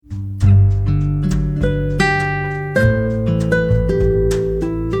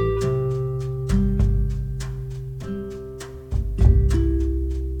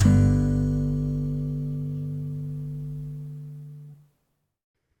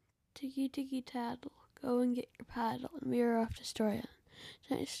Ticky ticky tattle, go and get your paddle, and we are off to Storyland.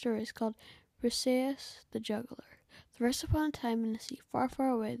 Tonight's story is called Briseis the Juggler. The rest upon a time in a sea far, far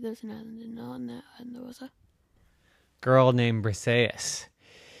away, there was an island, and on that island there was a girl named Briseis.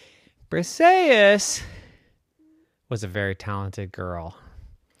 Briseis was a very talented girl.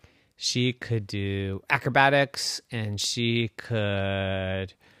 She could do acrobatics, and she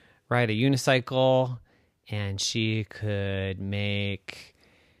could ride a unicycle, and she could make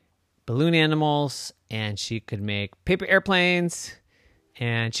balloon animals, and she could make paper airplanes,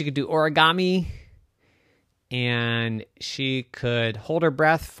 and she could do origami, and she could hold her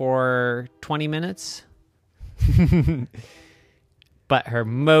breath for 20 minutes. But her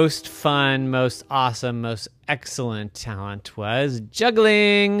most fun, most awesome, most excellent talent was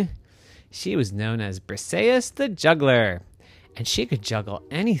juggling. She was known as Briseis the Juggler, and she could juggle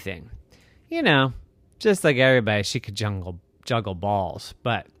anything. You know, just like everybody, she could juggle balls,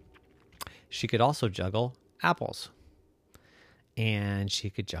 but she could also juggle apples. And she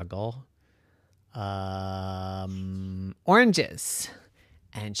could juggle oranges.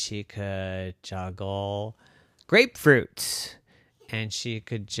 And she could juggle grapefruit. And she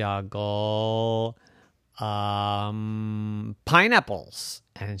could juggle pineapples.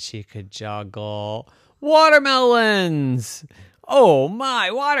 And she could juggle watermelons. Oh my,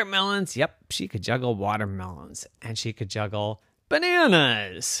 watermelons. Yep, she could juggle watermelons. And she could juggle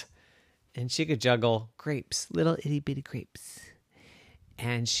bananas. And she could juggle grapes, little itty bitty grapes.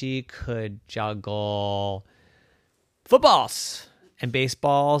 And she could juggle footballs and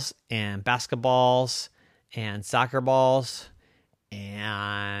baseballs and basketballs and soccer balls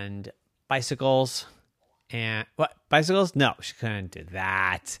and bicycles. And what? Bicycles? No, she couldn't do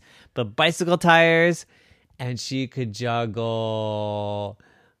that. But bicycle tires. And she could juggle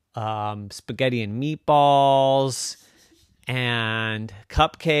spaghetti and meatballs and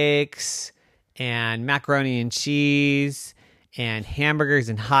cupcakes and macaroni and cheese and hamburgers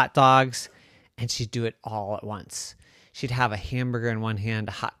and hot dogs. And she'd do it all at once. She'd have a hamburger in one hand,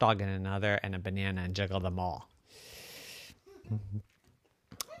 a hot dog in another, and a banana, and juggle them all.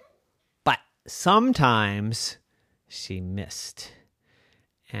 But sometimes she missed,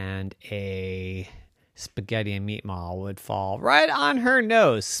 and a spaghetti and meatball would fall right on her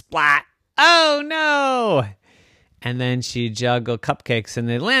nose. Splat! Oh no! And then she'd juggle cupcakes, and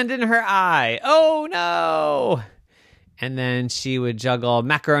they'd land in her eye. Oh no! And then she would juggle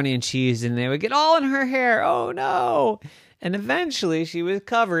macaroni and cheese, and they would get all in her hair. Oh no! And eventually she was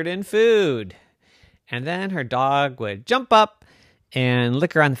covered in food. And then her dog would jump up and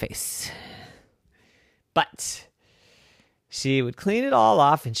lick her on the face. But she would clean it all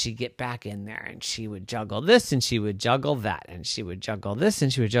off, and she'd get back in there, and she would juggle this, and she would juggle that, and she would juggle this,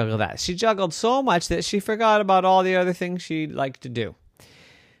 and she would juggle that. She juggled so much that she forgot about all the other things she liked to do.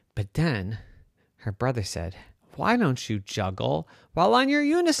 But then her brother said, "Why don't you juggle while on your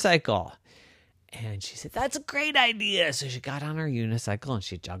unicycle?" And she said, "That's a great idea." So she got on her unicycle, and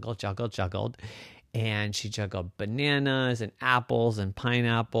she juggled. And she juggled bananas and apples and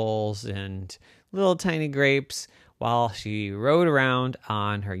pineapples and little tiny grapes while she rode around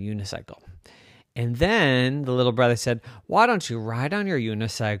on her unicycle. And then the little brother said, "Why don't you ride on your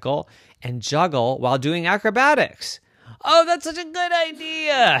unicycle and juggle while doing acrobatics?" "Oh, that's such a good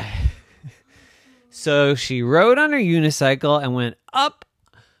idea." So she rode on her unicycle and went up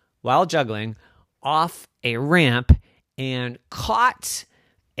while juggling off a ramp and caught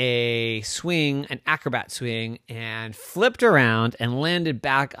a swing, an acrobat swing, and flipped around and landed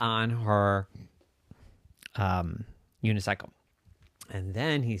back on her unicycle. And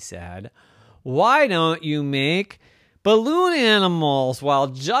then he said, "Why don't you make balloon animals while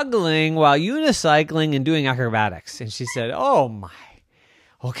juggling, while unicycling and doing acrobatics?" And she said, "Oh my.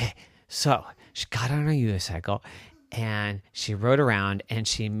 Okay." So she got on her unicycle and she rode around, and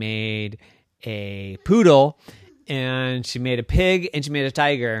she made a poodle, and she made a pig, and she made a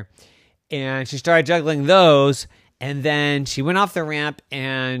tiger, and she started juggling those. And then she went off the ramp,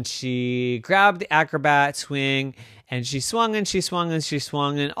 and she grabbed the acrobat swing, and she swung and she swung and she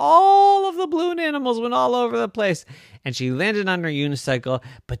swung, and all of the balloon animals went all over the place. And she landed on her unicycle,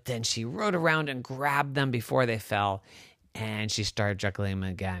 but then she rode around and grabbed them before they fell, and she started juggling them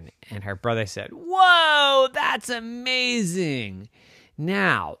again. And her brother said, "Whoa, that's amazing.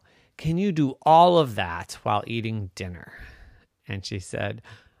 Now, can you do all of that while eating dinner?" And she said,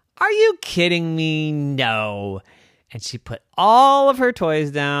 "Are you kidding me? No." And she put all of her toys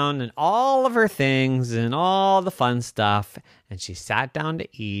down and all of her things and all the fun stuff, and she sat down to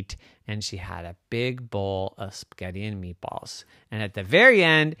eat, and she had a big bowl of spaghetti and meatballs. And at the very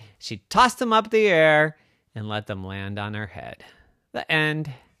end, she tossed them up the air and let them land on her head. The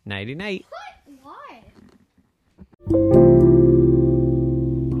end. Nighty night. What?